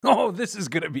Oh, this is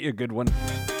going to be a good one.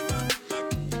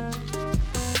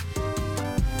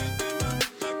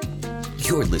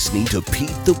 You're listening to Pete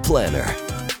the Planner.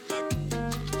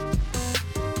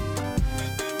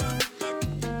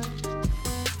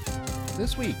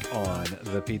 This week on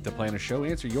the Pete the Planner Show,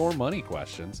 answer your money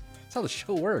questions. That's how the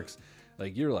show works.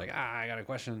 Like, you're like, I got a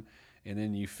question. And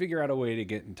then you figure out a way to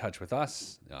get in touch with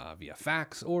us via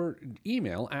fax or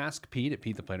email,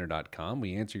 askpete@petetheplanner.com.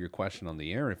 We answer your question on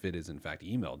the air if it is, in fact,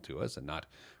 emailed to us and not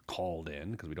called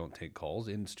in, because we don't take calls.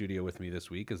 In studio with me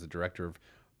this week is the Director of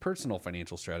Personal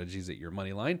Financial Strategies at Your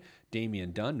Moneyline,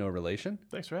 Damian Dunn, no relation.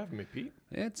 Thanks for having me, Pete.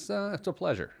 It's a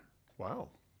pleasure. Wow.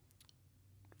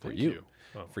 For you.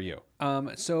 Oh. For you.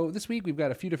 So this week we've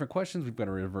got a few different questions. We've got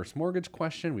a reverse mortgage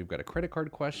question, we've got a credit card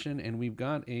question, and we've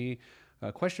got a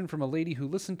question from a lady who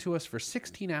listened to us for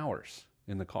 16 hours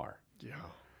in the car. Yeah.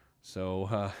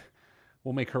 So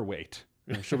we'll make her wait.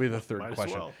 She'll be the third Might as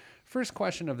question. well. First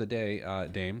question of the day,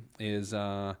 Dame, is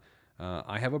I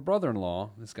have a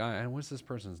brother-in-law. This guy, what's this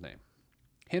person's name?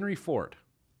 Henry Ford.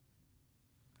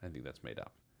 I think that's made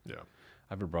up. Yeah.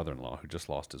 I have a brother-in-law who just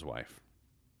lost his wife.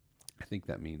 I think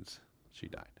that means she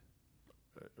died.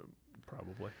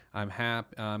 Probably.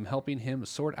 I'm helping him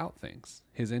sort out things.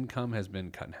 His income has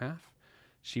been cut in half.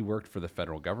 She worked for the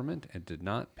federal government and did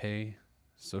not pay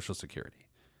Social Security.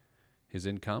 His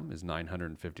income is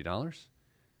 $950.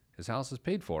 His house is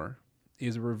paid for.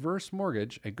 Is a reverse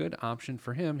mortgage a good option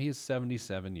for him? He is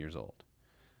 77 years old.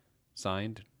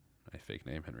 Signed, my fake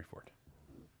name, Henry Ford.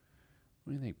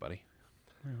 What do you think, buddy?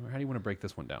 How do you want to break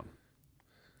this one down?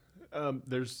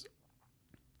 There's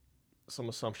some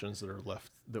assumptions that are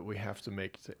left that we have to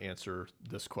make to answer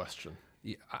this question.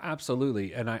 Yeah,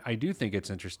 absolutely. And I do think it's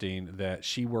interesting that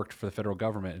she worked for the federal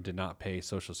government and did not pay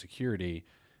Social Security.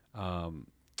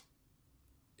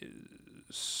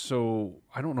 So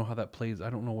I don't know how that plays.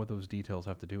 I don't know what those details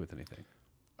have to do with anything.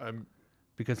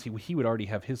 Because he would already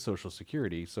have his Social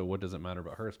Security, so what does it matter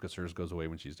about hers? Because hers goes away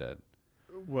when she's dead.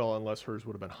 Well, unless hers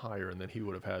would have been higher, and then he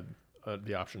would have had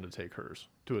the option to take hers,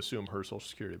 to assume her Social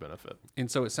Security benefit. And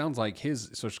so it sounds like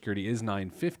his Social Security is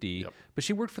 $950, Yep. but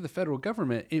she worked for the federal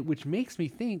government, which makes me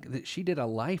think that she did a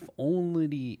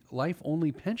life-only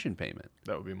pension payment.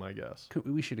 That would be my guess.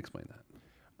 We should explain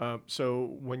that.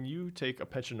 So when you take a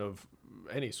pension of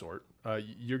any sort,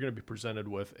 you're going to be presented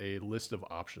with a list of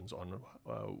options on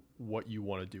what you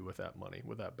want to do with that money,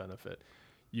 with that benefit.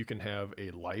 You can have a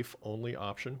life-only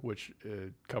option, which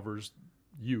covers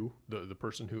you, the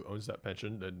person who owns that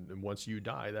pension, and once you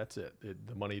die, that's it.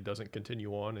 The money doesn't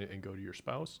continue on and go to your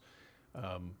spouse.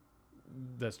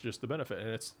 That's just the benefit, and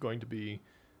it's going to be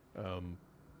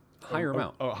Higher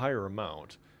amount. A higher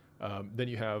amount. Then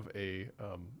you have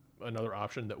another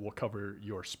option that will cover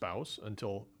your spouse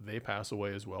until they pass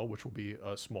away as well, which will be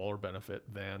a smaller benefit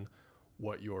than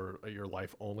what your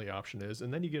life only option is.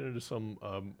 And then you get into some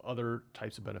other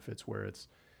types of benefits where it's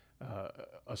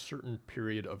a certain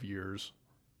period of years.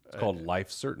 It's called life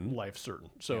certain. Life certain.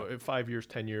 So Yeah. 5 years,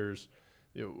 10 years,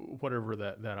 whatever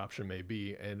that option may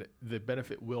be, and the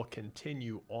benefit will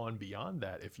continue on beyond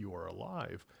that if you are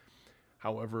alive.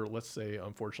 However, let's say,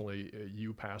 unfortunately,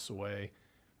 you pass away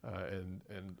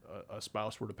and a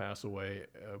spouse were to pass away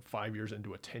 5 years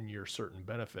into a 10-year certain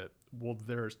benefit. Well,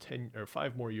 there's 10 or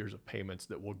 5 more years of payments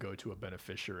that will go to a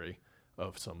beneficiary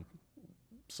of some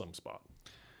spot.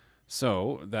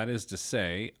 So that is to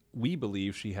say, we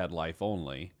believe she had life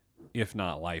only, if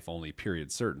not life only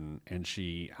period certain, and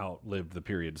she outlived the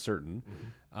period certain.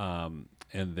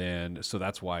 And then, so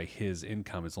that's why his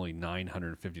income is only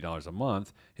 $950 a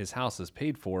month. His house is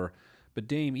paid for. But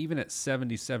Dame, even at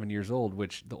 77 years old,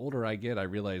 which the older I get, I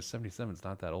realize 77 is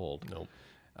not that old. Nope.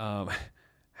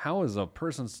 How is a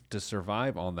person to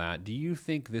survive on that? Do you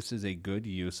think this is a good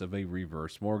use of a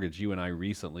reverse mortgage? You and I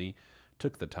recently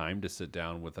took the time to sit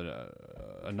down with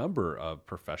a number of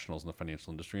professionals in the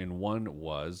financial industry, and one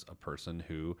was a person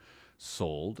who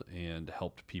sold and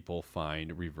helped people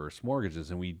find reverse mortgages.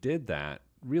 And we did that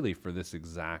really for this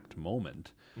exact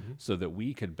moment, so that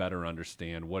we could better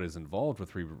understand what is involved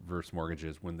with reverse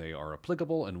mortgages, when they are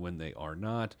applicable and when they are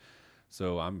not.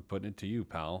 So I'm putting it to you,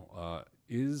 pal.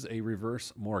 Is a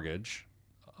reverse mortgage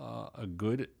a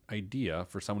good idea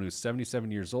for someone who's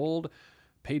 77 years old,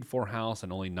 paid for house,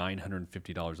 and only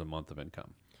 $950 a month of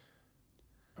income?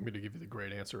 I'm going to give you the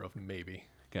great answer of maybe.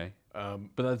 Okay.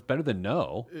 But that's better than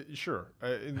no. Sure.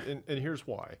 And here's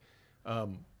why.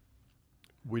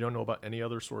 We don't know about any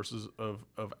other sources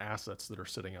of assets that are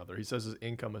sitting out there. He says his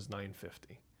income is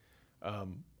 $950.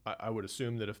 I would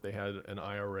assume that if they had an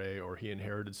IRA or he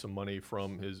inherited some money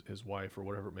from his wife or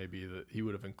whatever it may be, that he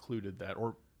would have included that,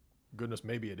 or goodness,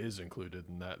 maybe it is included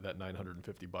in that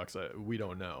 $950. We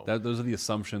don't know. Those are the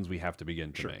assumptions we have to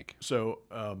begin to make. So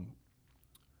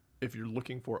if you're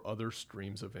looking for other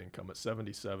streams of income at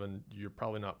 77, you're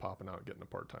probably not popping out and getting a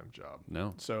part-time job.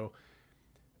 No. So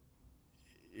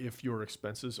if your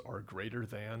expenses are greater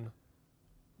than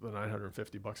the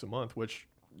 $950 a month, which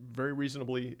very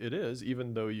reasonably it is,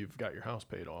 even though you've got your house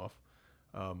paid off,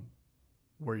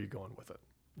 where are you going with it?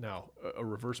 Now, a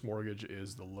reverse mortgage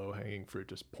is the low-hanging fruit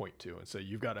to point to and say,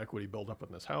 you've got equity built up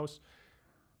in this house,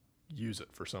 use it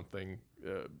for something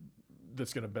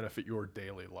that's going to benefit your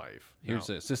daily life. Here's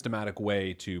a systematic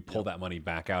way to pull that money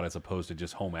back out as opposed to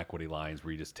just home equity lines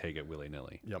where you just take it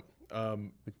willy-nilly. Yep.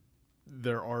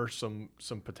 There are some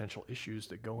potential issues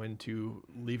that go into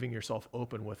leaving yourself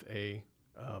open with a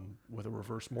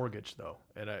reverse mortgage, though.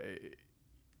 And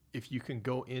if you can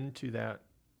go into that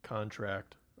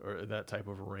contract or that type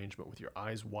of arrangement with your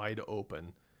eyes wide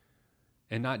open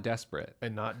and not desperate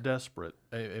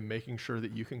and making sure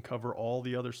that you can cover all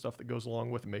the other stuff that goes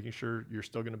along with it, making sure you're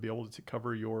still going to be able to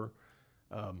cover your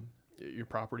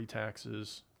property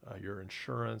taxes, your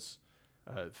insurance,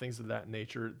 things of that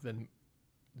nature, then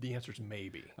the answer is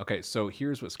maybe. Okay, so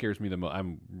here's what scares me the most.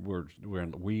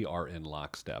 We are in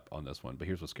lockstep on this one, but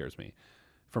here's what scares me.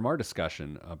 From our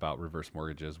discussion about reverse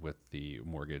mortgages with the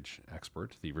reverse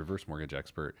mortgage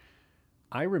expert,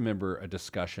 I remember a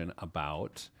discussion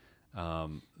about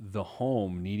the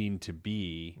home needing to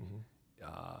be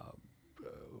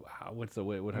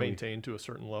maintained to a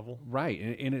certain level,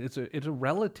 right? And it's a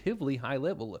relatively high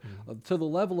level, to the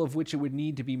level of which it would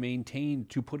need to be maintained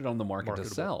to put it on the market to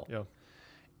sell. Yeah.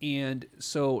 And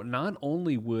so not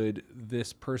only would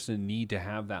this person need to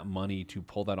have that money to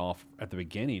pull that off at the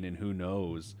beginning, and who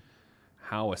knows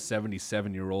how a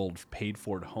 77-year-old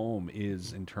paid-for home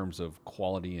is in terms of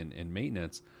quality and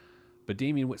maintenance, but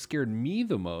Damien, what scared me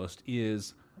the most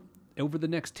is over the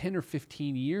next 10 or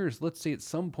 15 years, let's say at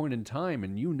some point in time,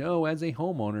 and as a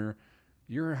homeowner,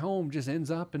 your home just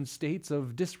ends up in states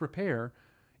of disrepair.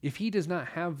 If he does not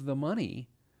have the money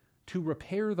to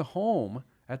repair the home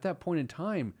at that point in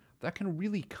time, that can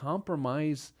really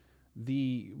compromise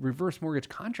the reverse mortgage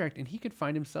contract, and he could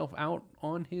find himself out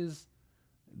on his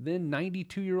then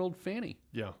 92-year-old Fannie.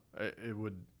 Yeah, it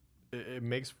would. It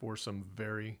makes for some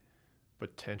very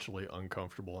potentially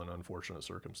uncomfortable and unfortunate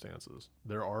circumstances.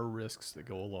 There are risks that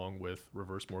go along with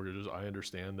reverse mortgages. I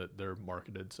understand that they're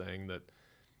marketed saying that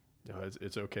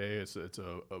it's okay. It's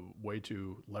a way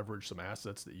to leverage some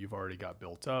assets that you've already got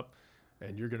built up,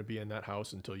 and you're going to be in that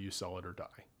house until you sell it or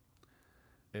die.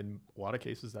 In a lot of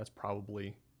cases, that's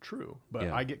probably true. But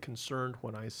I get concerned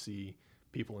when I see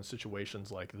people in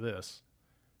situations like this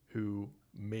who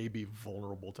may be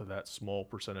vulnerable to that small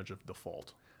percentage of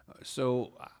default.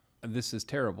 So this is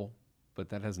terrible, but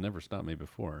that has never stopped me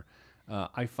before.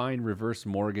 I find reverse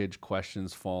mortgage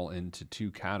questions fall into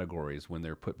two categories when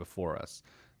they're put before us.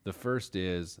 The first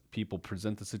is people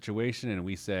present the situation and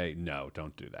we say, no,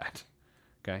 don't do that.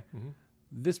 Okay? Mm-hmm.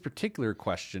 This particular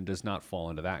question does not fall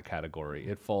into that category.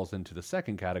 It falls into the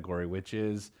second category, which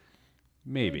is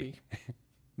maybe.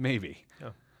 Maybe.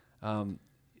 Yeah.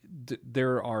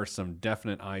 There are some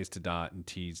definite I's to dot and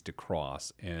T's to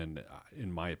cross. And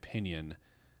in my opinion,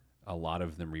 a lot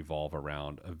of them revolve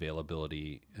around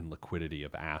availability and liquidity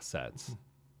of assets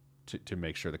to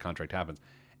make sure the contract happens.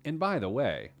 And by the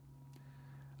way,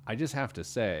 I just have to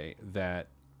say that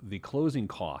the closing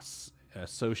costs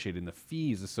associated and the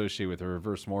fees associated with a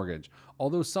reverse mortgage,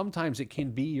 although sometimes it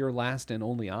can be your last and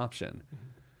only option,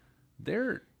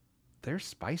 they're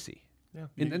spicy. Yeah.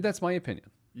 And that's my opinion.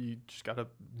 You just got to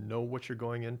know what you're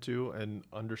going into and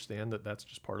understand that that's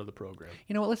just part of the program.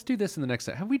 You know what? Let's do this in the next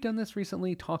set. Have we done this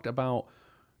recently? Talked about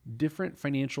different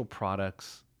financial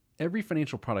products. Every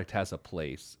financial product has a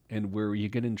place, and where you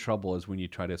get in trouble is when you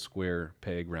try to square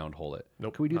peg, round hole it.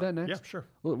 Nope. Can we do that next? Yeah, sure.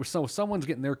 Well, so someone's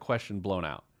getting their question blown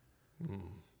out.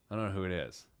 I don't know who it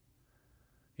is.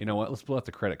 You know what? Let's blow out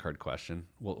the credit card question.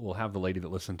 We'll have the lady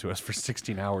that listened to us for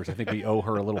 16 hours. I think we owe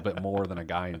her a little bit more than a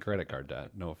guy in credit card debt.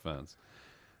 No offense.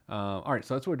 All right,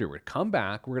 so that's what we're doing. We're going to come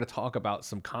back. We're going to talk about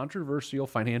some controversial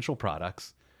financial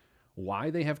products,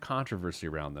 why they have controversy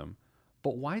around them,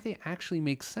 but why they actually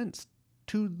make sense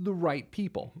to the right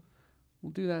people.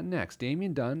 We'll do that next.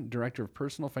 Damien Dunn, Director of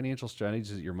Personal Financial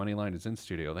Strategies at Your Moneyline, is in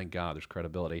studio. Thank God there's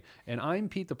credibility. And I'm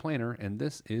Pete the Planner, and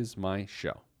this is my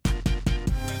show.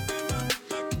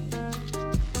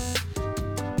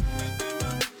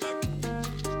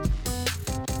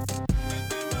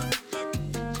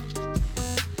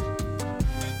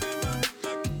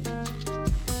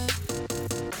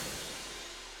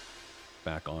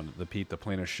 Back on the Pete the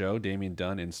Planner show, Damien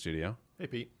Dunn in studio. Hey,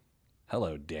 Pete.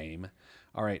 Hello, Dame.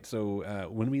 All right, so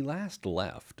when we last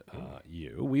left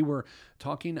we were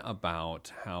talking about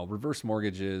how reverse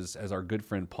mortgages, as our good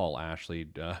friend Paul Ashley,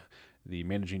 the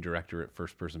managing director at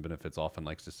First Person Benefits, often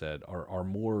likes to say, are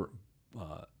more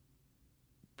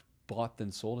bought than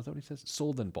sold. Is that what he says?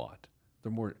 Sold than bought.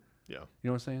 They're more, Yeah. you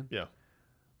know what I'm saying? Yeah.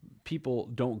 People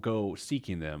don't go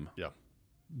seeking them. Yeah.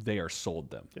 They are sold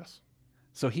them. Yes.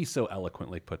 So he so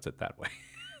eloquently puts it that way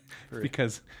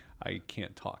because I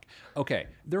can't talk. Okay,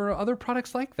 there are other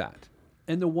products like that.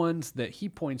 And the ones that he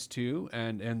points to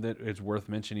and that is worth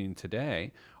mentioning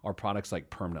today are products like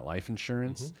permanent life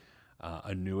insurance,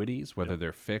 annuities, whether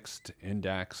they're fixed,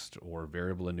 indexed, or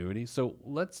variable annuities. So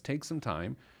let's take some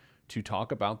time to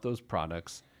talk about those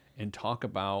products and talk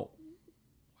about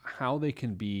how they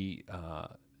can be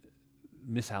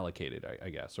misallocated, I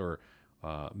guess, or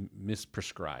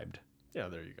misprescribed. Yeah,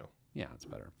 there you go. Yeah, it's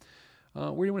better.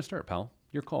 Where do you want to start, pal?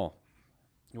 Your call.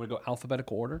 You want to go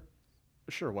alphabetical order?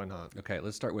 Sure, why not? Okay,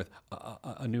 let's start with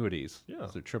annuities. Yeah.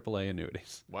 So AAA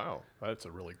annuities. Wow, that's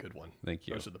a really good one. Thank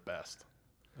you. Those are the best.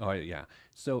 Oh, yeah.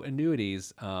 So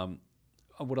annuities,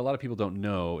 what a lot of people don't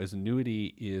know is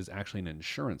annuity is actually an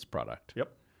insurance product. Yep.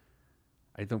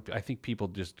 I think people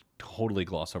just totally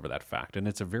gloss over that fact, and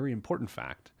it's a very important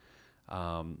fact.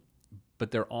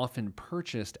 But they're often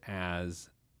purchased as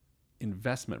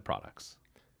investment products.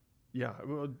 Yeah,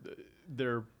 well,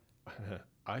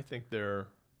 I think they're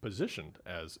positioned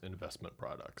as investment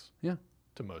products Yeah.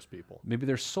 to most people. Maybe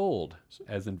they're sold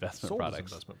as investment Sold as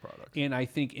products. investment products. And I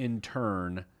think in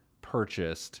turn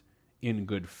purchased in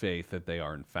good faith that they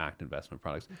are in fact investment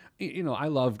products. You know, I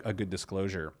love a good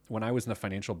disclosure. When I was in the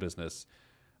financial business,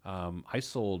 I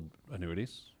sold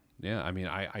annuities. Yeah, I mean,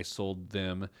 I sold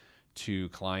them to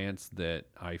clients that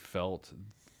I felt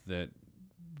that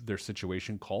their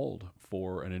situation called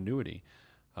for an annuity.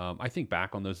 I think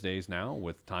back on those days now,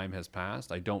 with time has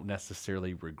passed. I don't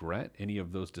necessarily regret any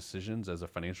of those decisions as a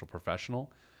financial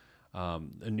professional.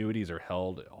 Annuities are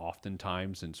held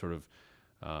oftentimes in sort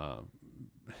of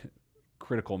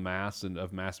critical mass and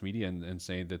of mass media and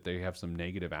saying that they have some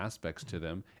negative aspects to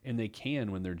them, and they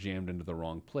can when they're jammed into the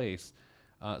wrong place.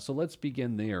 So let's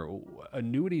begin there.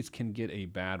 Annuities can get a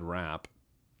bad rap,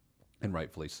 and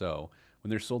rightfully so, when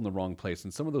they're sold in the wrong place.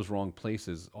 And some of those wrong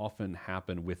places often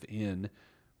happen within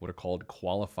what are called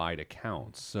qualified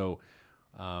accounts. So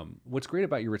what's great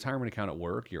about your retirement account at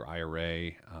work, your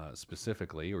IRA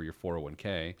specifically, or your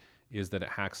 401k, is that it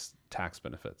hacks tax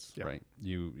benefits, right?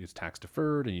 It's tax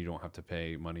deferred, and you don't have to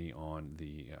pay money on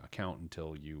the account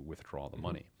until you withdraw the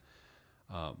money.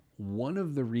 One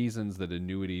of the reasons that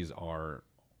annuities are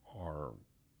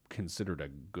considered a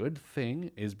good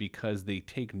thing is because they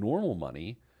take normal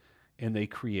money and they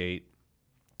create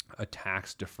a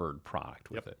tax deferred product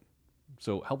with it.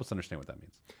 So help us understand what that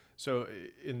means. So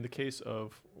in the case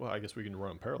of, well, I guess we can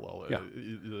run parallel. Yeah.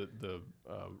 The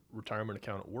retirement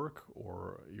account at work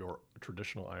or your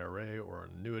traditional IRA or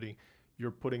an annuity,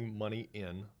 you're putting money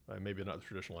in, maybe not the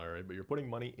traditional IRA, but you're putting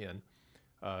money in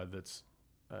that's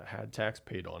had tax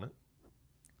paid on it.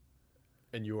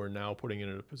 And you are now putting it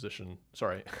in a position,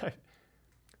 sorry, let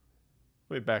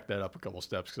me back that up a couple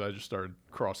steps because I just started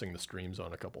crossing the streams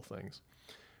on a couple things.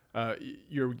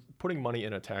 You're putting money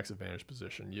in a tax advantage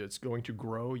position. It's going to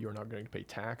grow. You're not going to pay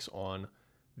tax on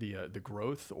the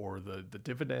growth or the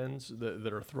dividends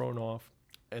that are thrown off.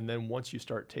 And then once you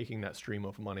start taking that stream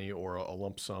of money or a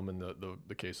lump sum in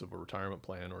the case of a retirement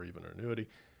plan or even an annuity,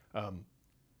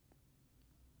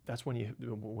 that's when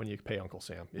you pay Uncle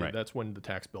Sam. Right. That's when the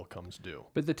tax bill comes due.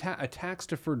 But a tax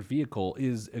deferred vehicle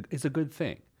is a good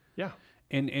thing. Yeah.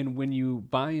 And when you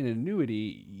buy an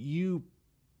annuity, you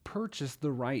purchase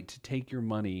the right to take your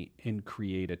money and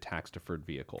create a tax deferred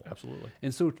vehicle. Absolutely.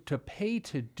 And so to pay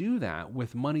to do that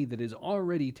with money that is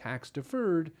already tax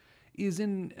deferred is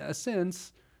in a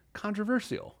sense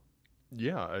controversial.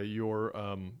 Yeah.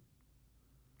 Well,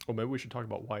 maybe we should talk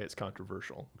about why it's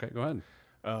controversial. Okay, go ahead.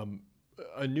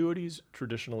 Annuities,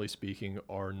 traditionally speaking,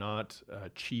 are not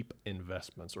cheap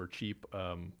investments or cheap.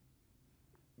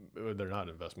 They're not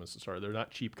investments. Sorry, they're not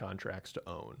cheap contracts to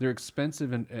own. They're expensive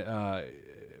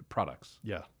products.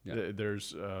 Yeah.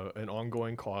 There's an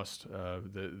ongoing cost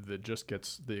that just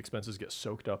the expenses get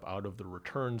soaked up out of the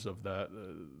returns of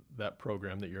that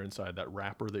program that you're inside, that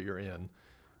wrapper that you're in,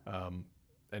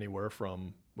 anywhere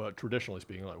from, well, traditionally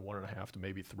speaking, like 1.5% to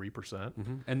maybe 3%.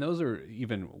 Mm-hmm. And those are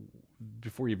even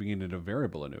before you begin into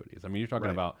variable annuities. I mean, you're talking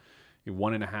Right. about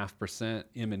 1.5%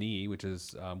 M&E, which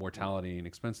is mortality and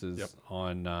expenses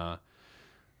on a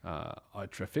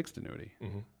fixed annuity.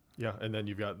 Mm-hmm. Yeah, and then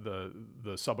you've got the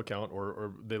sub account,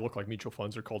 or they look like mutual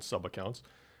funds. They're called sub accounts.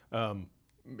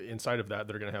 Inside of that,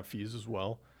 they're going to have fees as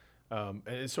well.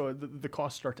 And so the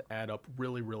costs start to add up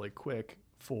really, really quick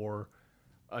for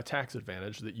a tax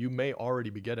advantage that you may already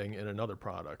be getting in another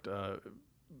product.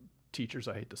 Teachers,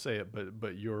 I hate to say it,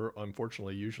 but you're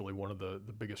unfortunately usually one of the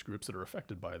biggest groups that are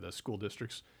affected by this. School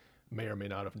districts may or may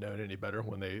not have known any better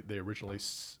when they originally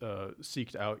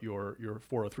seeked out your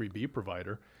 403B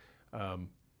provider.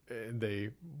 And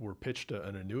they were pitched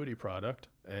an annuity product,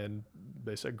 and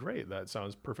they said, great, that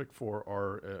sounds perfect for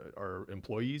our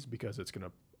employees because it's going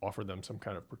to offer them some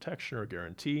kind of protection or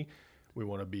guarantee. We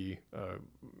want to be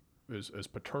as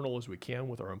paternal as we can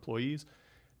with our employees.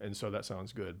 And so that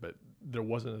sounds good, but there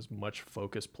wasn't as much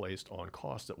focus placed on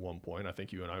cost at one point. I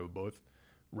think you and I would both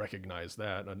recognize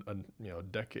that. And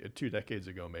two decades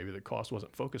ago, maybe the cost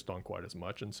wasn't focused on quite as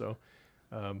much. And so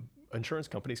insurance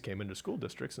companies came into school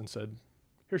districts and said,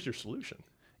 here's your solution.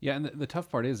 Yeah, and the tough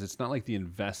part is it's not like the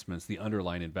investments, the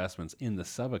underlying investments in the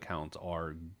sub-accounts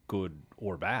are good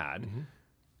or bad. Mm-hmm.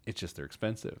 It's just they're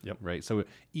expensive, right? So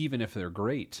even if they're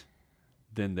great,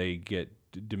 then they get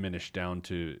diminished down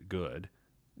to good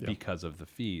because of the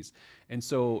fees. And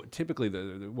so typically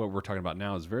what we're talking about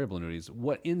now is variable annuities.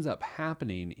 What ends up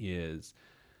happening is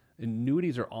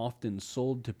annuities are often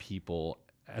sold to people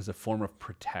as a form of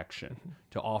protection,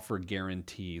 to offer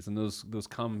guarantees. And those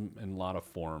come in a lot of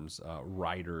forms.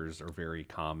 Riders are very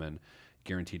common,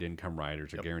 guaranteed income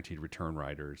riders or guaranteed return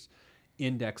riders.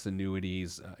 Index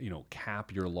annuities,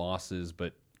 cap your losses,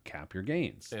 but cap your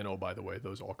gains. And by the way,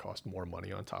 those all cost more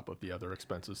money on top of the other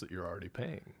expenses that you're already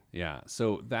paying. Yeah,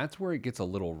 so that's where it gets a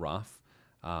little rough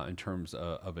in terms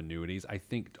of annuities. I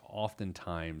think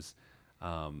oftentimes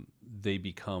they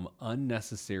become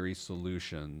unnecessary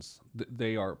solutions.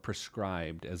 They are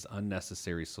prescribed as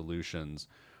unnecessary solutions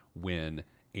when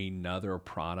another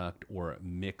product or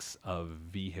mix of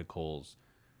vehicles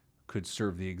could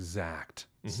serve the exact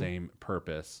same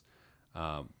purpose,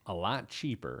 a lot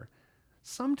cheaper,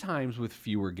 sometimes with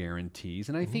fewer guarantees.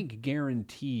 And I think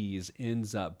guarantees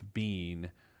ends up being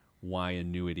why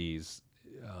annuities,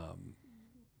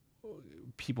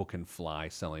 people can fly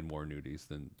selling more annuities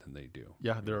than they do.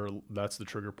 Yeah, that's the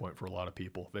trigger point for a lot of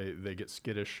people. They get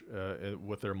skittish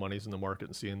with their monies in the market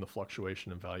and seeing the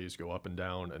fluctuation in values go up and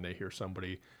down, and they hear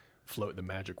somebody float the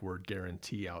magic word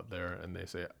guarantee out there, and they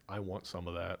say, I want some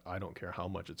of that. I don't care how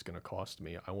much it's going to cost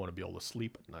me. I want to be able to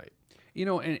sleep at night.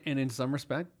 And in some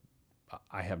respect,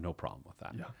 I have no problem with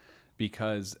that. Yeah.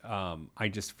 Because I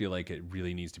just feel like it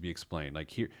really needs to be explained. Like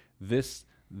here, this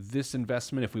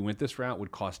investment, if we went this route,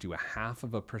 would cost you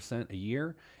 0.5% a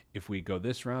year. If we go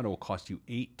this route, it will cost you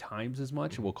 8 times as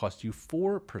much. It will cost you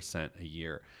 4% a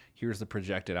year. Here's the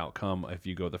projected outcome if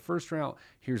you go the first route.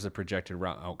 Here's the projected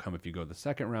outcome if you go the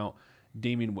second route.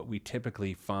 Damien, what we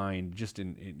typically find just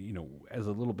in as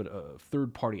a little bit of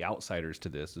third-party outsiders to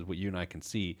this is what you and I can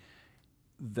see,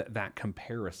 that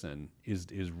comparison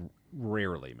is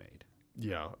rarely made.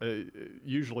 Yeah.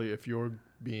 Usually if you're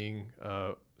being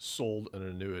sold an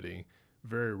annuity,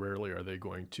 very rarely are they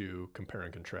going to compare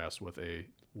and contrast with a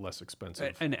less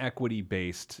expensive, an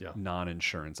equity-based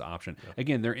non-insurance option. Yeah.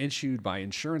 Again, they're issued by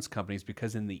insurance companies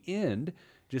because in the end,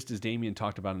 just as Damien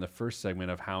talked about in the first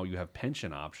segment of how you have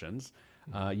pension options,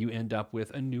 you end up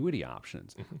with annuity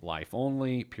options, life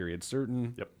only, period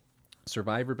certain,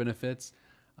 survivor benefits.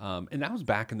 And that was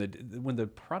back in when the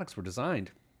products were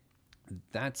designed.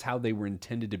 That's how they were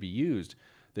intended to be used.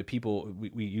 That people,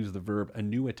 we use the verb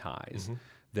annuitize.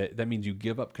 That means you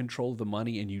give up control of the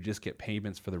money and you just get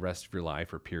payments for the rest of your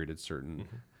life or period certain.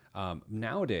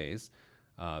 Nowadays,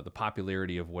 the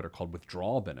popularity of what are called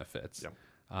withdrawal benefits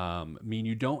mean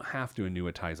you don't have to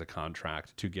annuitize a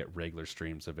contract to get regular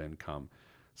streams of income.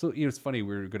 So it's funny,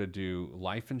 we're going to do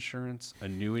life insurance,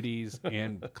 annuities,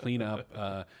 and clean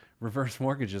up reverse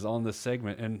mortgages all in this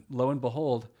segment. And lo and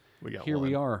behold,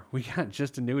 we are. We got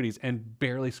just annuities and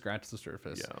barely scratched the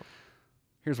surface. Yeah.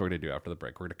 Here's what we're going to do after the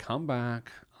break. We're going to come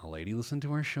back. A lady listened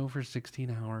to our show for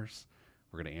 16 hours.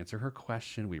 We're going to answer her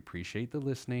question. We appreciate the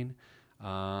listening.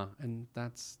 And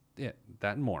that's it.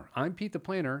 That and more. I'm Pete the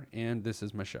Planner, and this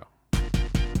is my show.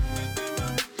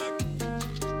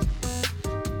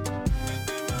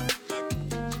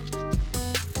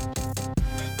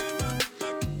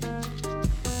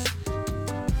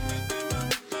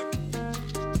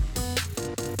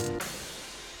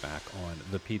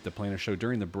 The Pete the Planner Show.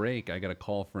 During the break, I got a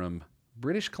call from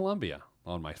British Columbia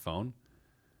on my phone.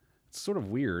 It's sort of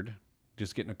weird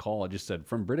just getting a call. I just said,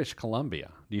 from British Columbia.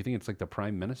 Do you think it's like the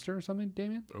Prime Minister or something,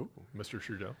 Damien? Oh, Mr.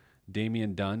 Trudeau.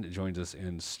 Damien Dunn joins us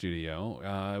in studio.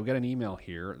 We got an email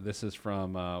here. This is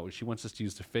from, she wants us to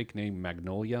use the fake name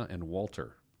Magnolia and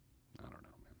Walter. I don't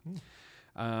know,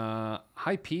 man.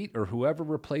 Hi, Pete, or whoever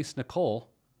replaced Nicole.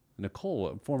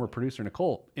 Nicole, former producer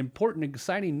Nicole. Important,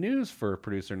 exciting news for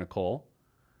producer Nicole.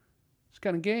 She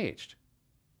got engaged.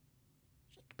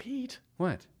 Pete,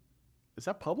 What? is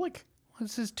that public? Well,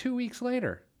 this is 2 weeks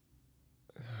later.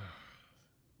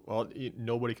 Well,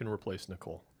 nobody can replace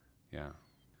Nicole. Yeah.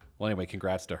 Well, anyway,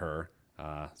 congrats to her.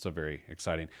 So very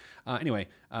exciting. Anyway,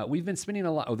 we've been spending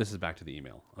a lot. Oh, this is back to the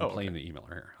email. I'm playing the email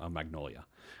here on Magnolia.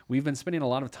 We've been spending a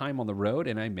lot of time on the road,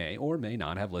 and I may or may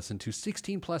not have listened to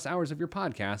 16 plus hours of your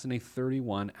podcast in a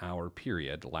 31-hour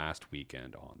period last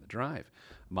weekend on the drive.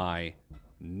 My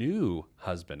new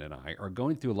husband and I are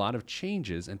going through a lot of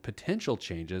changes and potential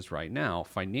changes right now,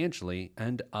 financially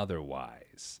and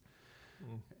otherwise.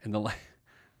 In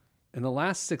the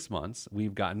last 6 months,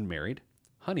 we've gotten married,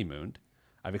 honeymooned.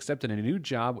 I've accepted a new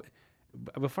job.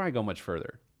 Before I go much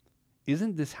further,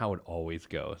 isn't this how it always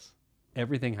goes?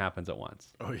 Everything happens at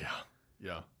once. Oh, yeah.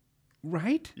 Yeah.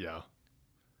 Right? Yeah.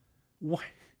 Why?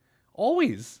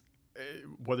 Always.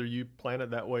 Whether you plan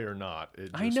it that way or not,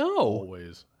 it just I know.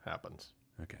 always happens.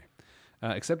 Okay.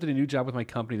 Accepted a new job with my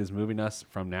company that's moving us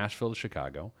from Nashville to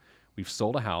Chicago. We've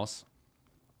sold a house,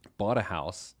 bought a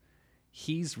house.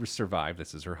 He's survived,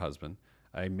 this is her husband,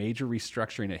 a major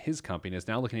restructuring at his company, is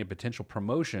now looking at potential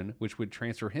promotion, which would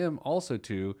transfer him also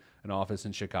to an office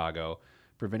in Chicago,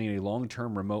 preventing a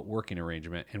long-term remote working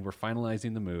arrangement, and we're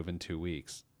finalizing the move in 2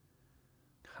 weeks.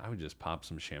 I would just pop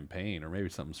some champagne or maybe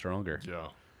something stronger. Yeah.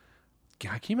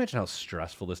 God, can you imagine how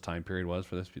stressful this time period was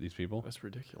for these people? That's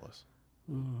ridiculous.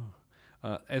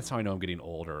 That's how I know I'm getting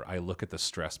older. I look at the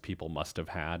stress people must have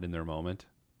had in their moment.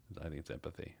 I think it's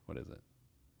empathy. What is it?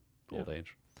 Old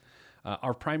age.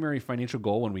 Our primary financial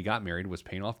goal when we got married was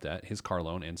paying off debt, his car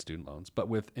loan and student loans. But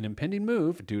with an impending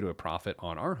move due to a profit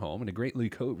on our home and a great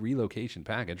relocation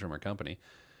package from our company,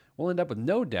 we'll end up with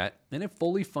no debt and a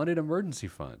fully funded emergency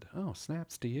fund. Oh,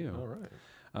 snaps to you. All right.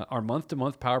 Our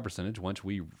month-to-month power percentage, once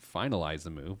we finalize the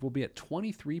move, will be at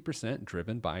 23%,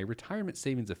 driven by retirement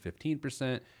savings of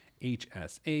 15%,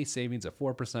 HSA savings of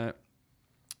 4%,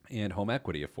 and home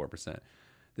equity of 4%.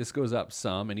 This goes up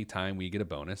some anytime we get a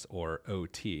bonus or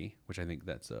OT, which I think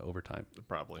that's overtime.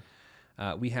 Probably.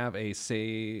 We have a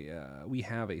save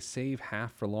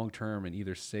half for long term and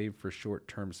either save for short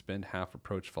term, spend half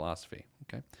approach philosophy.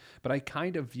 Okay, but I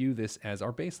kind of view this as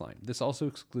our baseline. This also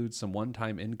excludes some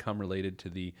one-time income related to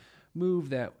the move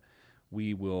that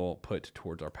we will put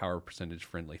towards our power percentage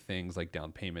friendly things like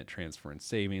down payment, transfer, and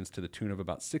savings to the tune of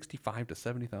about $65,000 to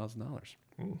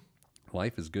 $70,000.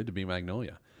 Life is good to be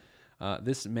Magnolia.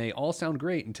 This may all sound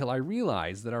great until I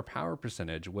realized that our power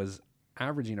percentage was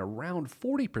averaging around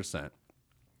 40%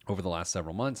 over the last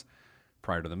several months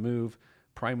prior to the move,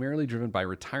 primarily driven by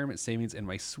retirement savings and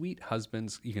my sweet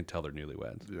husband's. You can tell they're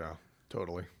newlyweds. Yeah,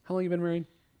 totally. How long have you been married?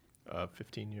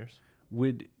 15 years.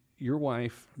 Would your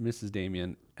wife, Mrs.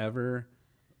 Damien, ever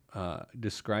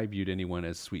describe you to anyone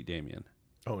as Sweet Damien?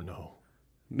 Oh, no.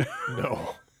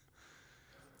 No.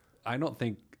 I don't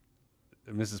think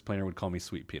Mrs. Planner would call me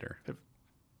Sweet Peter.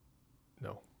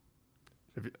 No.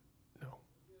 No.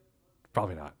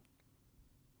 Probably not.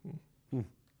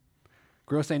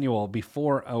 Gross annual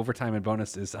before overtime and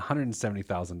bonus is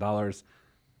 $170,000,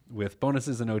 with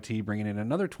bonuses and OT bringing in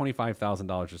another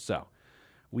 $25,000 or so.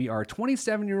 We are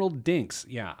 27-year-old dinks.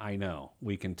 Yeah, I know.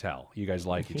 We can tell. You guys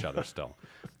like each other still.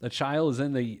 The child is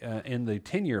in the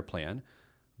 10-year plan,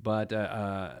 but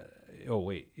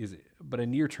but a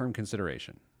near-term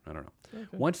consideration. I don't know.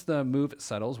 Okay. Once the move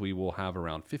settles, we will have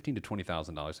around $15,000 to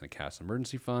 $20,000 in a cash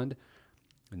emergency fund,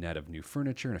 a net of new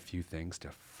furniture and a few things to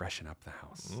freshen up the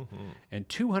house, and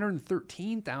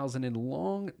 $213,000 in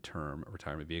long-term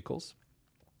retirement vehicles,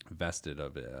 vested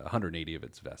of 180 of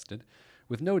it's vested,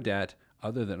 with no debt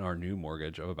other than our new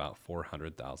mortgage of about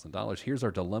 $400,000. Here's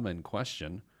our dilemma in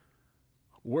question.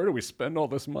 Where do we spend all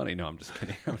this money? No, I'm just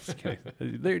kidding. I'm just kidding.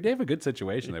 They have a good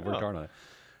situation. They've worked hard on it.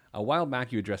 A while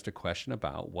back, you addressed a question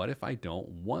about what if I don't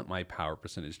want my power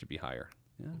percentage to be higher?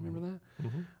 Yeah, remember that?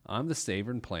 Mm-hmm. I'm the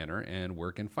saver and planner and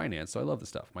work in finance, so I love this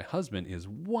stuff. My husband is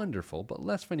wonderful, but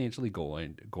less financially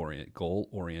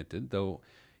goal-oriented, though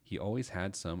he always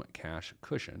had some cash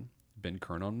cushion, been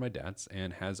current on my debts,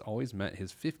 and has always met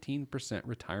his 15%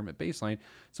 retirement baseline,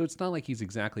 so it's not like he's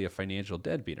exactly a financial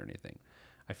deadbeat or anything.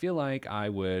 I feel like I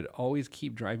would always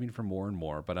keep driving for more and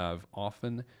more, but I've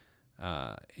often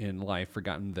in life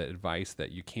forgotten the advice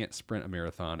that you can't sprint a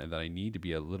marathon and that I need to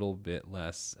be a little bit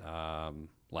less.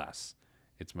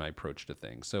 It's my approach to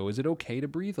things. So is it okay to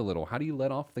breathe a little? How do you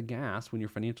let off the gas when your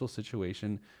financial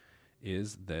situation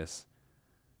is this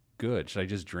good? Should I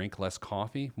just drink less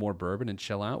coffee, more bourbon, and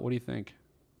chill out? What do you think?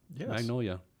 Yes.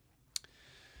 Magnolia.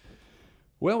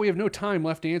 Well, we have no time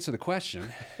left to answer the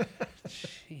question.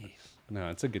 Jeez. No,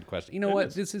 it's a good question. You know It what?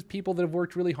 is. This is people that have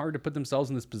worked really hard to put themselves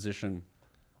in this position.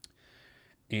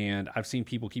 And I've seen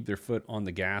people keep their foot on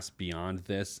the gas beyond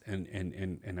this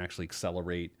and actually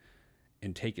accelerate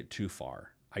and take it too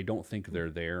far. I don't think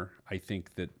they're there. I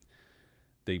think that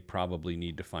they probably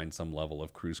need to find some level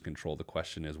of cruise control. The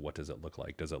question is, what does it look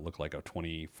like? Does it look like a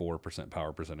 24%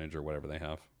 power percentage or whatever they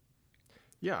have?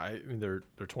 Yeah, I mean they're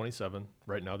 27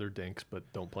 right now. They're dinks,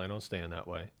 but don't plan on staying that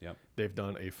way. Yep. They've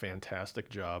done a fantastic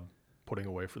job putting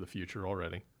away for the future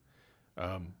already.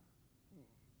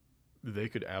 They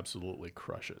could absolutely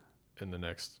crush it in the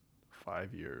next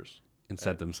 5 years And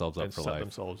set themselves up and for set life.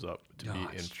 themselves up to Oh, be in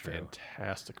that's true.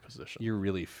 fantastic position. You're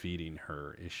really feeding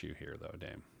her issue here, though,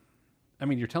 Dame. I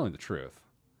mean, you're telling the truth.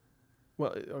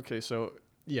 Well, okay, so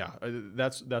yeah,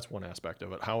 that's one aspect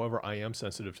of it. However, I am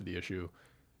sensitive to the issue.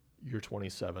 You're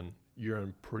 27. You're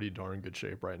in pretty darn good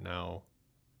shape right now.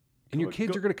 And your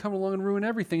kids are going to come along and ruin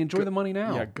everything. Enjoy the money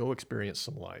now. Yeah, go experience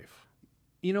some life.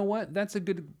 You know what? That's a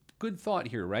good thought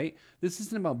here, right? This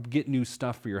isn't about get new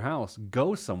stuff for your house.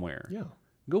 Go somewhere. Yeah.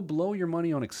 Go blow your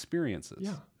money on experiences.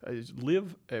 Yeah,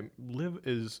 live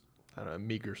is, I don't know,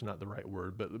 meager's not the right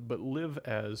word, but live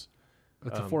as.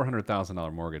 It's a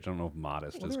 $400,000 mortgage. I don't know if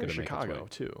modest Well, is they're going in to make its Chicago way.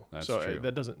 too. That's so true.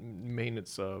 that doesn't mean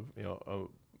it's a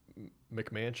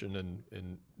McMansion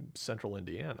in central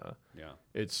Indiana. Yeah.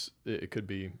 It could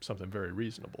be something very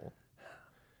reasonable.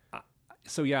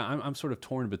 So yeah, I'm sort of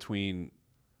torn between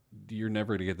you're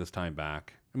never going to get this time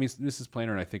back. I mean, Mrs.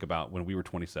 Planner and I think about when we were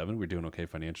 27, we were doing okay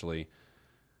financially.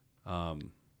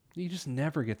 You just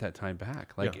never get that time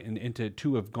back. Like, Yeah. and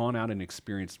to have gone out and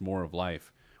experienced more of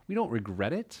life. We don't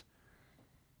regret it,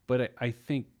 but I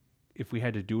think if we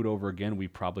had to do it over again, we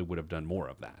probably would have done more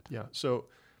of that. Yeah. So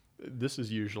this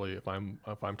is usually if I'm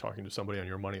talking to somebody on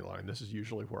your money line, this is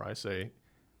usually where I say,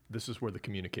 this is where the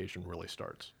communication really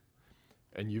starts,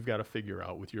 and you've got to figure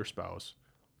out with your spouse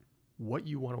what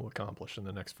you want to accomplish in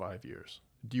the next 5 years.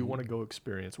 Do you want to go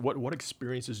experience what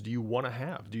experiences do you want to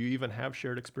have? Do you even have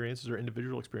shared experiences or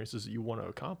individual experiences that you want to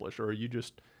accomplish, or are you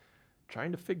just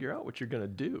trying to figure out what you're going to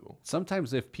do?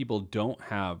 Sometimes if people don't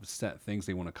have set things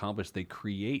they want to accomplish, they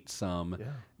create some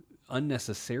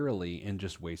unnecessarily and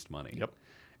just waste money. Yep.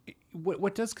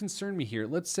 What does concern me here,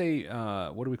 let's say,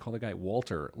 what do we call the guy?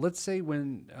 Walter. Let's say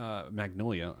when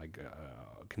Magnolia,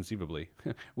 conceivably,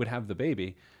 would have the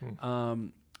baby,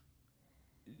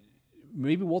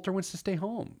 maybe Walter wants to stay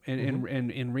home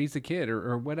and raise the kid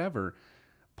or whatever.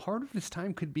 Part of this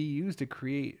time could be used to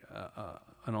create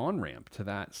an on-ramp to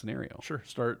that scenario. Sure.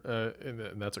 Start,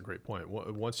 and that's a great point.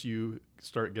 Once you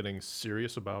start getting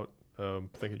serious about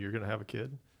thinking you're going to have a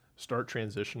kid, start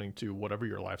transitioning to whatever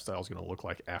your lifestyle is going to look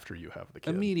like after you have the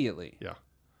kid. Immediately. Yeah.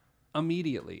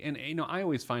 Immediately. And, you know, I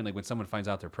always find like when someone finds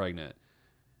out they're pregnant,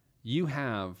 you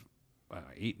have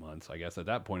 8 months, I guess, at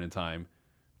that point in time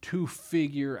to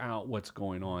figure out what's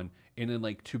going on and then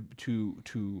like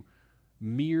to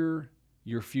mirror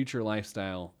your future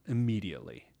lifestyle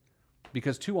immediately.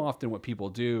 Because too often what people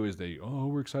do is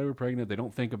we're excited we're pregnant. They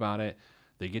don't think about it.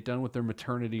 They get done with their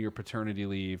maternity or paternity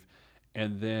leave,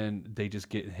 and then they just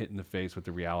get hit in the face with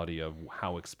the reality of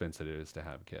how expensive it is to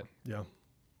have a kid. Yeah.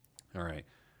 All right.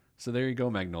 So there you go,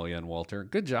 Magnolia and Walter.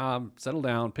 Good job. Settle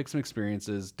down. Pick some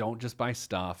experiences. Don't just buy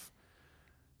stuff.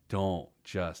 Don't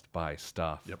just buy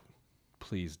stuff. Yep.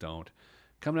 Please don't.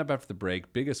 Coming up after the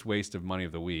break, biggest waste of money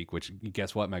of the week, which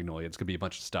guess what, Magnolia? It's going to be a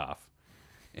bunch of stuff.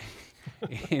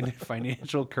 And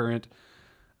financial current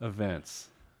events.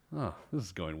 Oh, this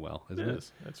is going well, isn't it? It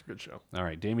is. That's a good show. All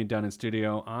right, Damien Dunn in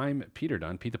studio. I'm Peter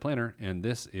Dunn, Pete the Planner, and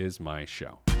this is my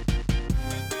show.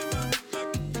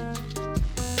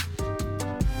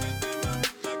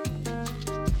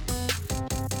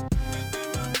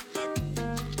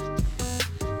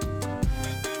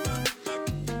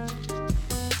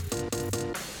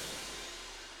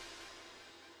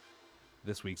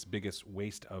 This week's biggest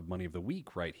waste of money of the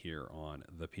week right here on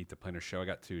the Pete the Planner Show. I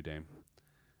got two, Dame.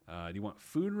 Do you want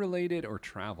food related or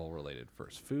travel related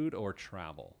first? Food or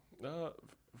travel?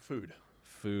 Food.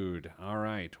 Food. All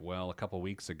right. Well, a couple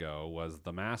weeks ago was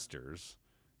the Masters,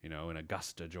 in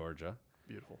Augusta, Georgia.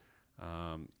 Beautiful.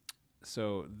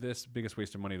 So this biggest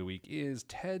waste of money of the week is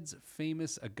Ted's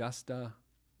famous Augusta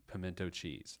pimento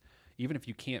cheese. Even if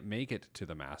you can't make it to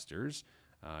the Masters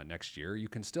next year, you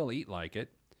can still eat like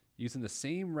it using the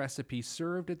same recipe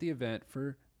served at the event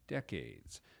for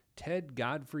decades. Ted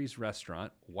Godfrey's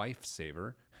restaurant, Wife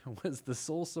Saver, was the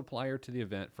sole supplier to the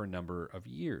event for a number of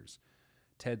years.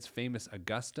 Ted's famous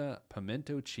Augusta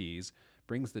pimento cheese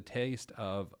brings the taste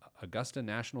of Augusta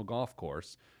National Golf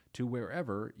Course to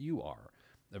wherever you are.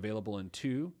 Available in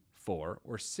 2, 4,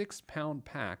 or 6 pound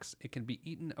packs, it can be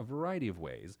eaten a variety of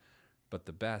ways, but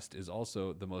the best is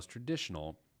also the most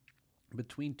traditional,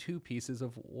 between two pieces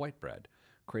of white bread,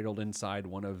 cradled inside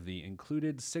one of the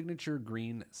included signature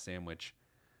green sandwich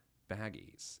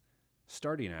baggies.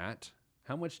 Starting at,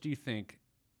 how much do you think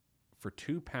for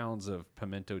 2 pounds of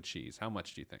pimento cheese? How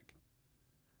much do you think?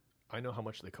 I know how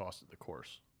much they cost at the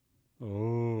course.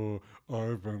 Oh,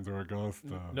 I've been to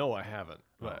Augusta. No, I haven't.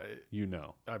 But, You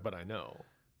know. but I know.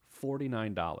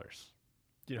 $49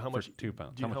 Do you know how for much 2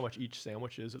 pounds. Do you know how much each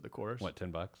sandwich is at the course? What,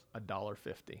 $10?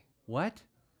 $1.50. What?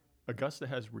 Augusta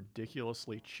has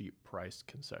ridiculously cheap priced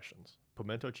concessions.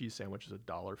 Pimento cheese sandwich is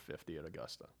 $1.50 at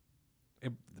Augusta.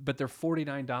 But they're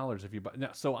 $49 if you buy. No,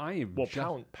 so I am Well,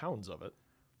 just pounds of it,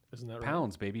 isn't that right?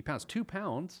 pounds, baby, pounds. 2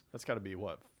 pounds. That's got to be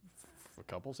what, a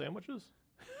couple sandwiches?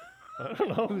 I don't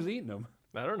know. Who's eating them?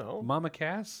 I don't know. Mama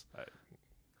Cass?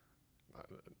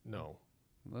 No.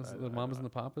 Those the mamas and the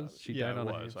papas? She Yeah, died on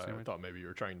it a ham was. I sandwich? thought maybe you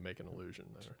were trying to make an illusion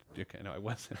there. Okay, no, I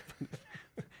wasn't.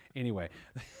 Anyway,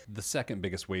 the second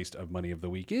biggest waste of money of the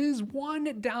week is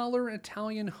 $1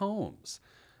 Italian homes.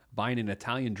 Buying an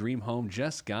Italian dream home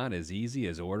just got as easy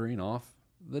as ordering off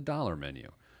the dollar menu.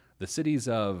 The cities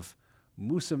of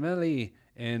Musamelli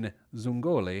and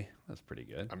Zungoli, that's pretty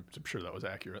good. I'm sure that was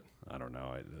accurate. I don't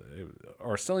know,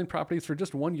 are selling properties for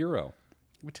just €1,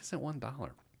 which isn't $1.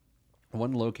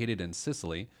 One located in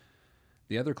Sicily,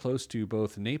 the other close to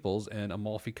both Naples and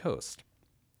Amalfi Coast.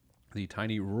 The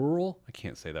tiny rural, I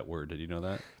can't say that word. Did you know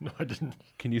that? No, I didn't.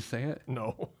 Can you say it?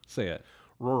 No. Say it.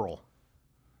 Rural.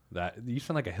 That you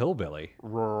sound like a hillbilly.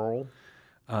 Rural.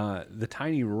 The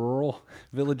tiny rural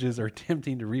villages are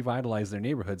attempting to revitalize their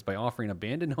neighborhoods by offering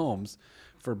abandoned homes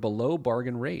for below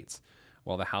bargain rates,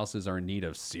 while the houses are in need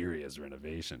of serious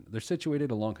renovation. They're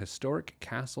situated along historic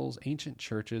castles, ancient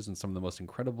churches, and some of the most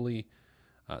incredibly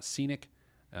scenic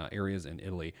areas in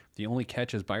Italy. The only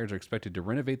catch is buyers are expected to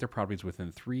renovate their properties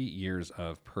within 3 years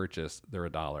of purchase. They're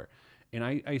 $1. And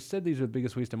I said these are the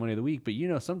biggest waste of money of the week, but you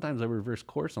know, sometimes I reverse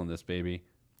course on this, baby.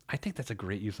 I think that's a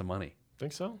great use of money.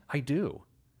 Think so? I do.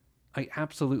 I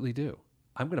absolutely do.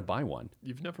 I'm going to buy one.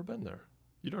 You've never been there.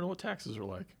 You don't know what taxes are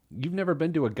like. You've never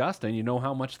been to Augusta and you know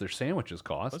how much their sandwiches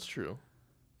cost. That's true.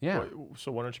 Yeah.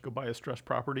 So why don't you go buy a stressed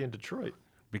property in Detroit?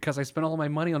 Because I spent all my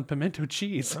money on pimento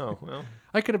cheese. Oh, well.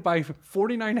 I could have bought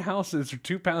 49 houses for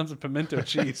 2 pounds of pimento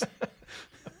cheese.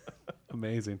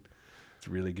 Amazing. It's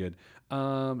really good.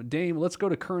 Dame, let's go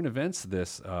to current events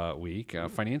this week,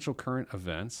 financial current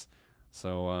events.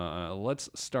 So let's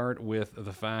start with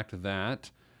the fact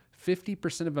that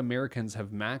 50% of Americans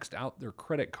have maxed out their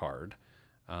credit card,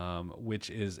 which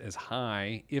is as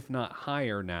high, if not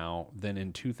higher now, than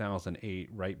in 2008,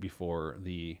 right before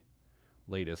the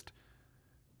latest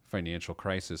financial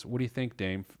crisis. What do you think,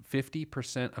 Dame?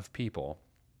 50% of people,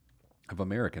 of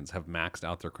Americans, have maxed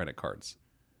out their credit cards.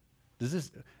 Does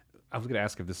this? I was going to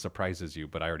ask if this surprises you,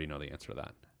 but I already know the answer to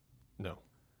that. No.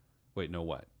 Wait, no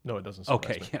what? No, it doesn't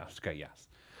surprise Okay, me. yes, okay, yes.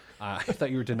 I thought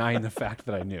you were denying the fact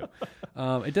that I knew.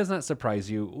 It does not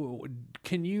surprise you.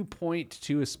 Can you point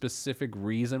to a specific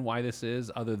reason why this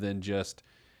is, other than just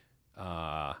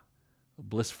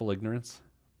blissful ignorance?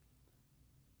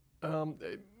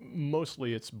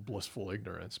 Mostly it's blissful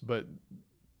ignorance, but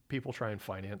people try and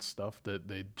finance stuff that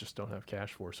they just don't have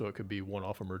cash for. So it could be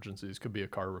one-off emergencies, could be a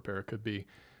car repair, it could be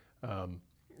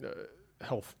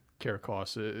health care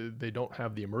costs. They don't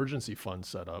have the emergency fund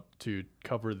set up to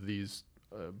cover these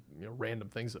random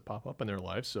things that pop up in their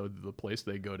life. So the place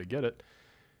they go to get it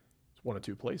is one of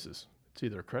two places. It's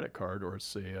either a credit card or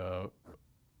it's a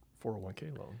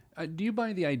 401k loan. Do you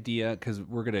buy the idea, because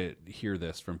we're going to hear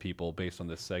this from people based on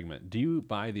this segment, do you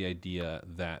buy the idea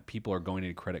that people are going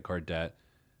into credit card debt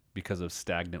because of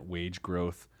stagnant wage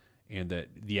growth, and that,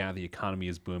 yeah, the economy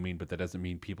is booming, but that doesn't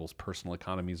mean people's personal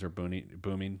economies are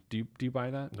booming? Do you buy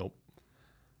that? Nope.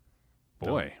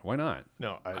 Boy, why not?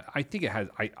 No, I think it has.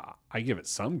 I give it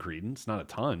some credence, not a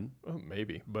ton. well,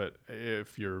 maybe, but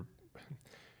if you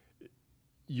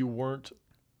weren't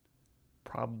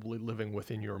probably living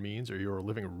within your means, or you were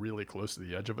living really close to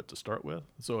the edge of it to start with.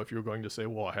 So if you're going to say,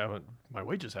 well, my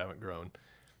wages haven't grown,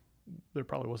 there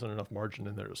probably wasn't enough margin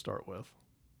in there to start with.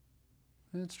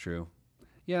 That's true.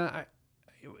 Yeah,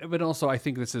 but also I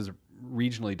think this is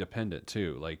regionally dependent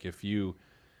too. Like if you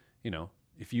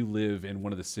live in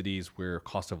one of the cities where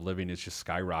cost of living is just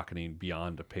skyrocketing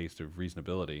beyond a pace of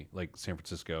reasonability, like San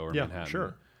Francisco or Manhattan,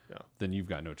 sure. Yeah. then you've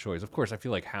got no choice. Of course, I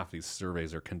feel like half these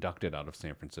surveys are conducted out of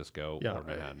San Francisco or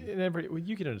Manhattan. And when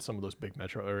you get into some of those big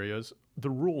metro areas, the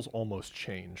rules almost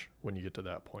change when you get to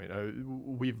that point.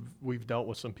 We've dealt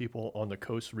with some people on the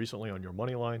coast recently on your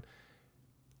money line,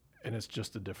 and it's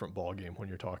just a different ballgame when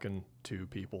you're talking to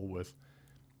people with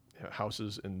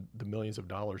houses in the millions of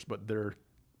dollars, but they're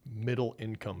middle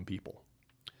income people.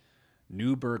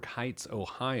 Newburgh Heights,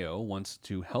 Ohio wants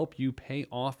to help you pay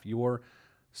off your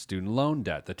student loan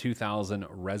debt. The 2,000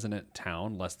 resident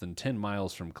town, less than 10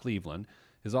 miles from Cleveland,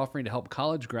 is offering to help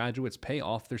college graduates pay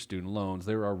off their student loans.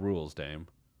 There are rules, Dame.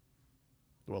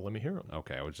 Well, let me hear them.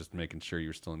 Okay, I was just making sure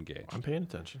you're still engaged. I'm paying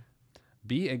attention.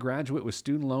 Be a graduate with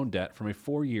student loan debt from a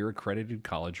 4-year accredited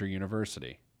college or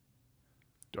university.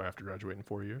 Do I have to graduate in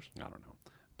 4 years? I don't know.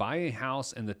 Buy a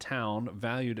house in the town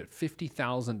valued at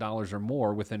 $50,000 or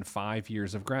more within 5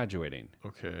 years of graduating.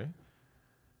 Okay.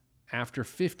 After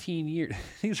 15 years,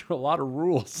 these are a lot of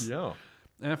rules. Yeah.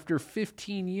 After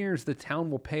 15 years, the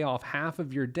town will pay off half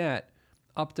of your debt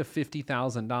up to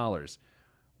 $50,000.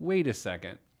 Wait a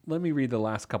second. Let me read the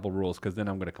last couple rules because then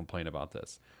I'm going to complain about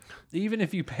this. Even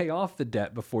if you pay off the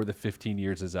debt before the 15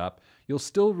 years is up, you'll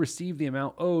still receive the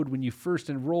amount owed when you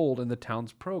first enrolled in the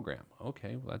town's program.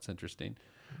 Okay, well, that's interesting.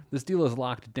 This deal is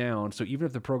locked down, so even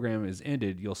if the program is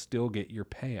ended, you'll still get your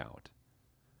payout.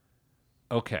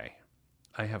 Okay,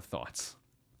 I have thoughts.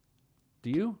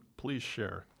 Do you? Please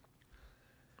share.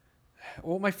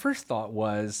 Well, my first thought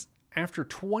was after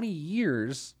 20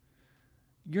 years,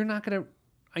 you're not going to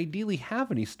ideally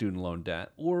have any student loan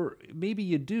debt, or maybe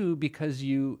you do because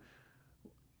you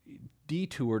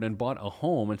detoured and bought a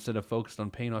home instead of focused on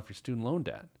paying off your student loan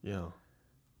debt. Yeah.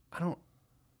 I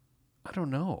don't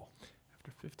know.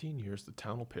 After 15 years, the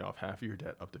town will pay off half of your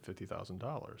debt up to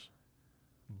 $50,000.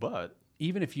 But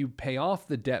even if you pay off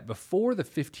the debt before the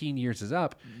 15 years is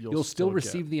up, you'll still still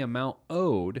receive the amount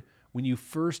owed when you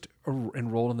first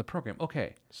enrolled in the program.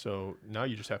 Okay. so now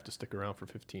you just have to stick around for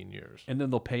 15 years. And then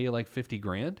they'll pay you like 50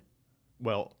 grand?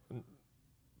 Well,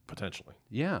 potentially.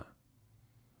 Yeah.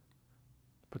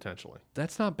 Potentially.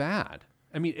 That's not bad.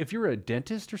 I mean, if you're a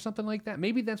dentist or something like that,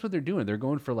 maybe that's what they're doing. They're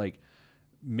going for like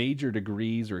major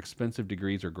degrees or expensive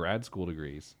degrees or grad school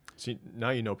degrees. See,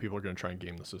 now you know people are going to try and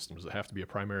game the system. Does it have to be a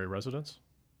primary residence?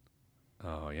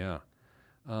 Oh, yeah.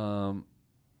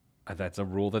 That's a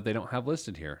rule that they don't have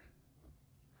listed here.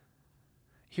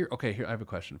 Here, I have a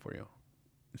question for you.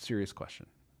 Serious question.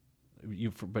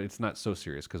 But it's not so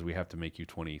serious because we have to make you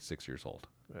 26 years old.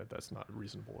 That's not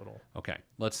reasonable at all. Okay,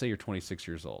 let's say you're 26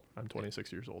 years old. I'm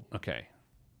 26 years old. Okay,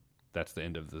 that's the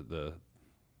end of the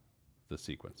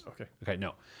sequence. Okay.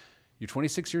 No, you're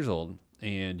 26 years old,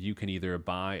 and you can either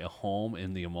buy a home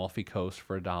in the Amalfi Coast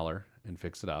for $1 and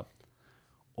fix it up,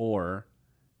 or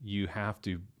you have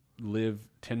to live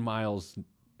 10 miles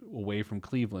away from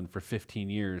Cleveland for 15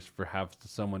 years for have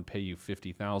someone pay you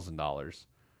 $50,000.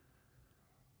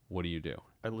 What do you do?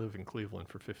 I live in Cleveland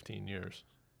for 15 years.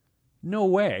 No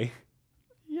way.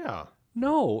 Yeah.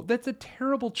 No, that's a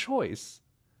terrible choice.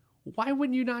 Why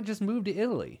wouldn't you not just move to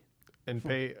Italy? And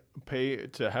pay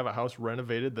to have a house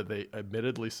renovated that they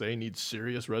admittedly say needs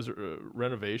serious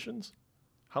renovations?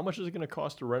 How much is it going to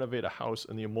cost to renovate a house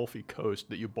in the Amalfi Coast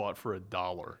that you bought for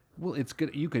 $1? Well, it's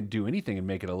good. You can do anything and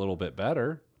make it a little bit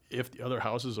better. If the other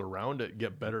houses around it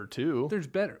get better too. There's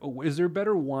better. Is there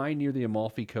better wine near the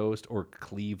Amalfi Coast or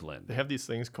Cleveland? They have these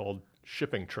things called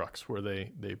shipping trucks where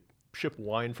they ship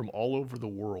wine from all over the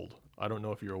world. I don't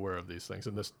know if you're aware of these things.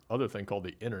 And this other thing called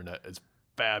the internet is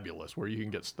fabulous, where you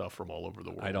can get stuff from all over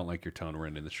the world. I don't like your tone. We're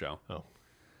ending the show. Oh.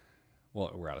 Well,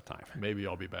 we're out of time. Maybe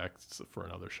I'll be back for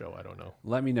another show. I don't know.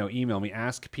 Let me know. Email me.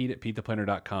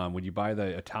 AskPete@PeteThePlanner.com. Would you buy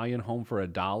the Italian home for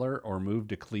 $1 or move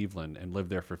to Cleveland and live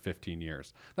there for 15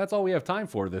 years? That's all we have time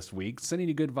for this week. Sending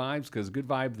you good vibes because good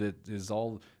vibe that is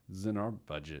all is in our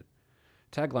budget.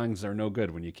 Taglines are no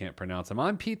good when you can't pronounce them.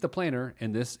 I'm Pete the Planner,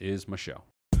 and this is my show.